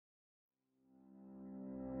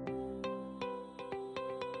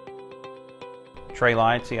Trey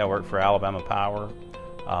Lightsey. I work for Alabama Power.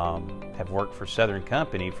 Have worked for Southern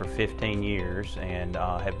Company for 15 years and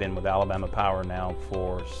have been with Alabama Power now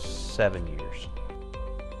for 7 years.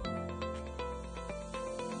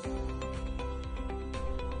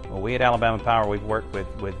 Well, we at Alabama Power, we've worked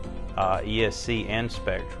with ESC and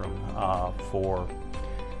Spectrum for,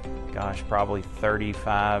 gosh, probably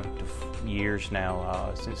 35 years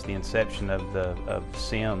now, since the inception of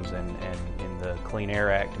SIMS and in the Clean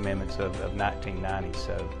Air Act amendments of 1990.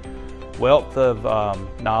 So, wealth of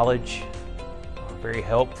knowledge, very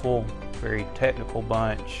helpful, very technical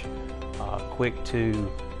bunch, quick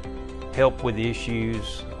to help with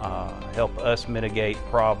issues, help us mitigate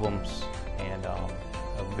problems, and a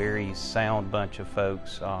very sound bunch of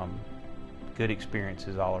folks, good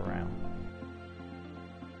experiences all around.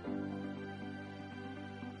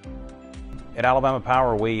 At Alabama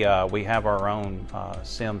Power, we have our own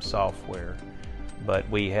SIM software, but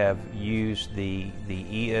we have used the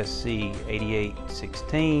ESC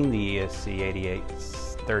 8816, the ESC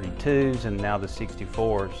 8832s, and now the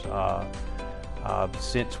 64s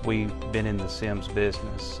since we've been in the SIMS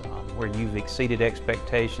business, where you've exceeded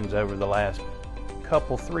expectations over the last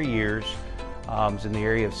couple, 3 years is in the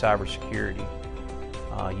area of cybersecurity.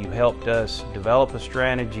 You helped us develop a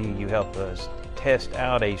strategy, you helped us test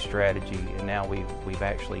out a strategy, and now we've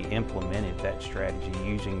actually implemented that strategy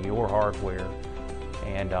using your hardware.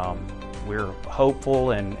 And we're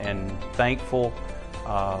hopeful and thankful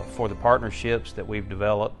for the partnerships that we've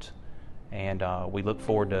developed, and we look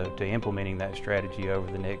forward to implementing that strategy over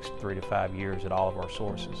the next 3 to 5 years at all of our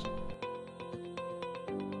sources.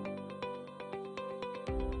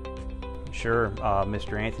 Sure,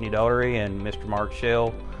 Mr. Anthony Dolery and Mr. Mark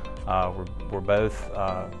Shell were both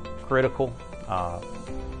critical,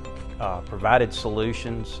 provided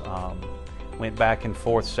solutions, went back and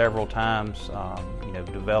forth several times,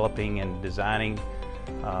 developing and designing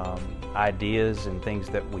ideas and things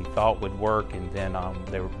that we thought would work, and then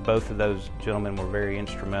both of those gentlemen were very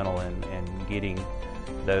instrumental in getting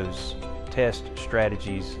those test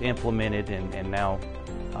strategies implemented and now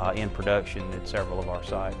in production at several of our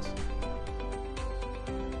sites.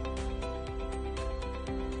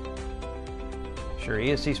 Sure,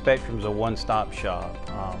 ESC Spectrum is a one-stop shop.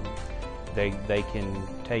 They can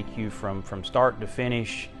take you from start to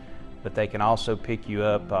finish, but they can also pick you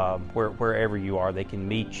up wherever you are. They can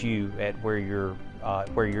meet you at where your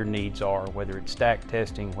needs are, whether it's stack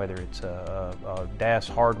testing, whether it's a DAS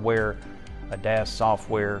hardware, a DAS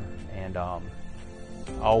software, and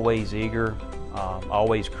always eager,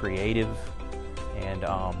 always creative, and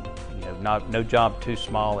no job too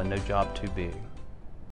small and no job too big.